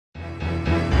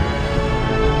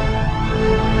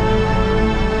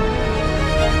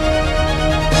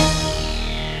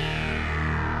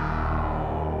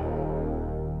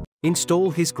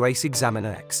Install HisGrace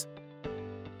ExaminerX.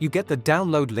 You get the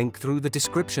download link through the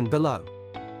description below.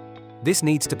 This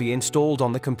needs to be installed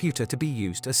on the computer to be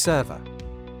used as server.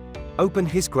 Open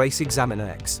HisGrace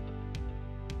ExaminerX.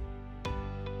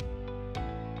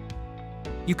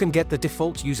 You can get the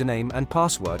default username and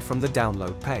password from the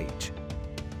download page.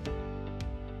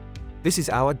 This is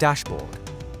our dashboard.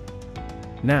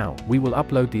 Now, we will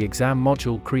upload the exam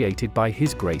module created by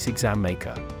HisGrace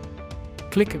ExamMaker.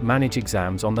 Click Manage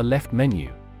Exams on the left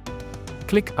menu.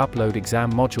 Click Upload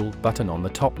Exam Module button on the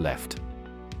top left.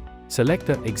 Select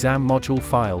the exam module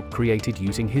file created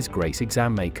using HisGrace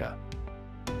ExamMaker.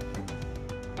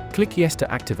 Click Yes to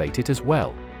activate it as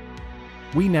well.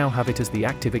 We now have it as the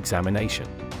active examination.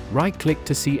 Right-click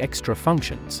to see extra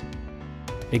functions.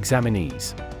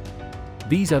 Examinees.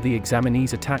 These are the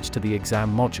examinees attached to the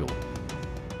exam module.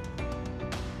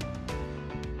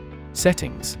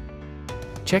 Settings.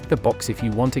 Check the box if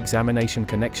you want examination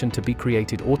connection to be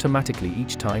created automatically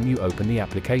each time you open the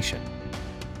application.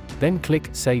 Then click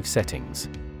Save Settings.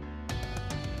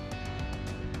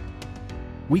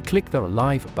 We click the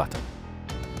Live button.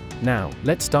 Now,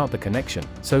 let's start the connection,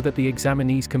 so that the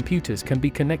examinees' computers can be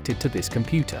connected to this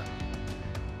computer.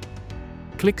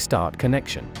 Click Start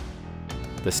Connection.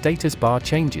 The status bar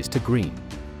changes to green.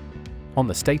 On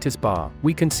the status bar,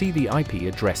 we can see the IP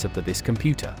address of this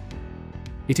computer.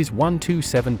 It is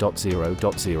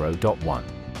 127.0.0.1.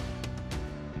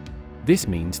 This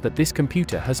means that this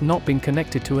computer has not been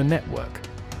connected to a network.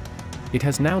 It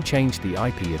has now changed the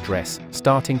IP address,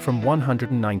 starting from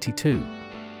 192.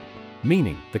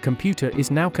 Meaning, the computer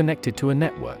is now connected to a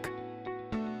network.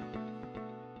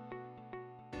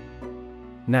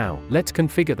 Now, let's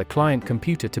configure the client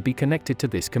computer to be connected to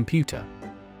this computer.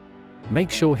 Make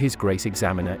sure HisGrace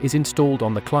Examiner is installed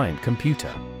on the client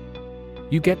computer.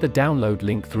 You get the download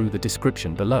link through the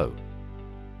description below.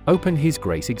 Open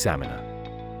HisGrace Examiner.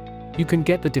 You can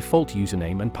get the default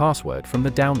username and password from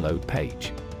the download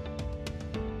page.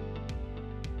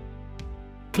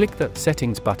 Click the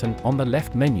Settings button on the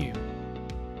left menu.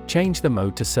 Change the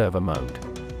mode to server mode.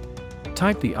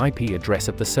 Type the IP address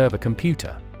of the server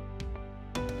computer.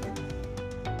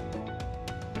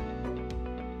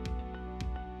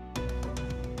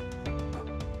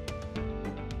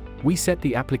 We set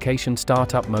the application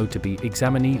startup mode to be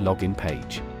Examinee Login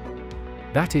Page.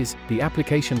 That is, the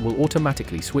application will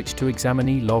automatically switch to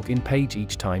Examinee Login Page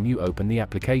each time you open the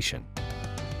application.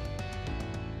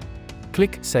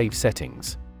 Click Save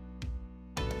Settings.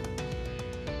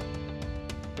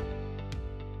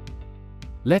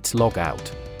 Let's log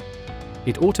out.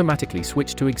 It automatically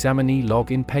switched to Examinee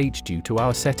Login Page due to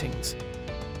our settings.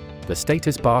 The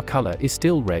status bar color is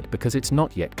still red because it's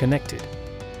not yet connected.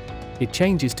 It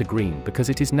changes to green because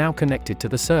it is now connected to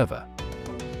the server.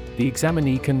 The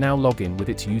examinee can now log in with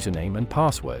its username and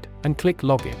password, and click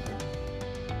Login.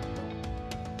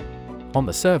 On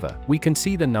the server, we can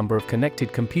see the number of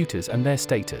connected computers and their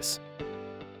status.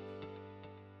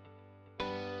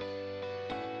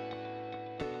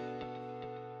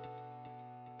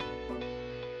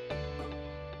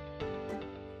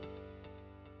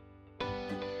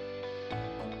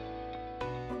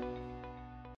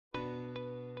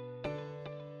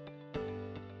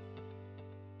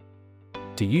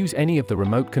 To use any of the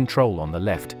remote control on the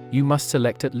left, you must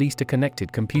select at least a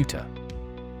connected computer.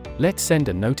 Let's send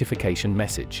a notification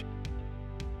message.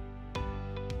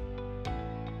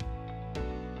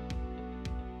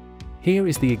 Here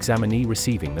is the examinee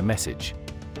receiving the message.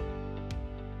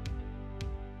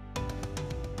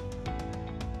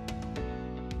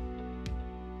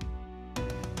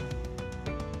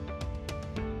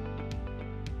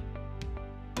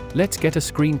 Let's get a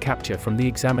screen capture from the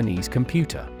examinee's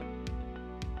computer.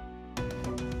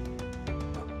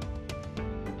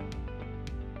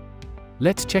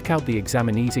 Let's check out the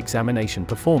examinee's examination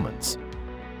performance.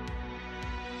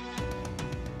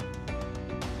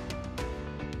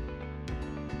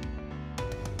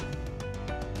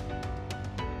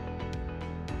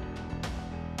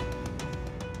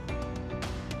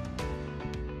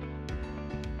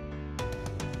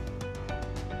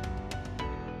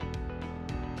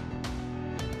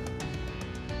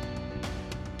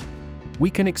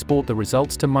 We can export the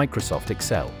results to Microsoft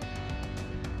Excel.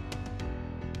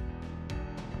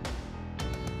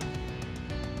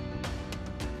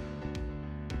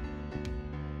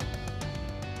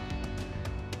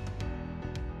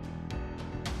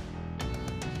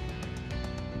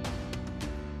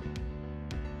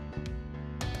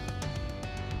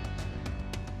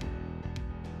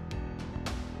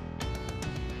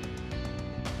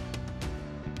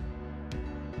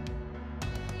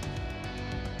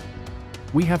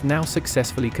 We have now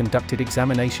successfully conducted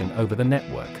examination over the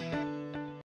network.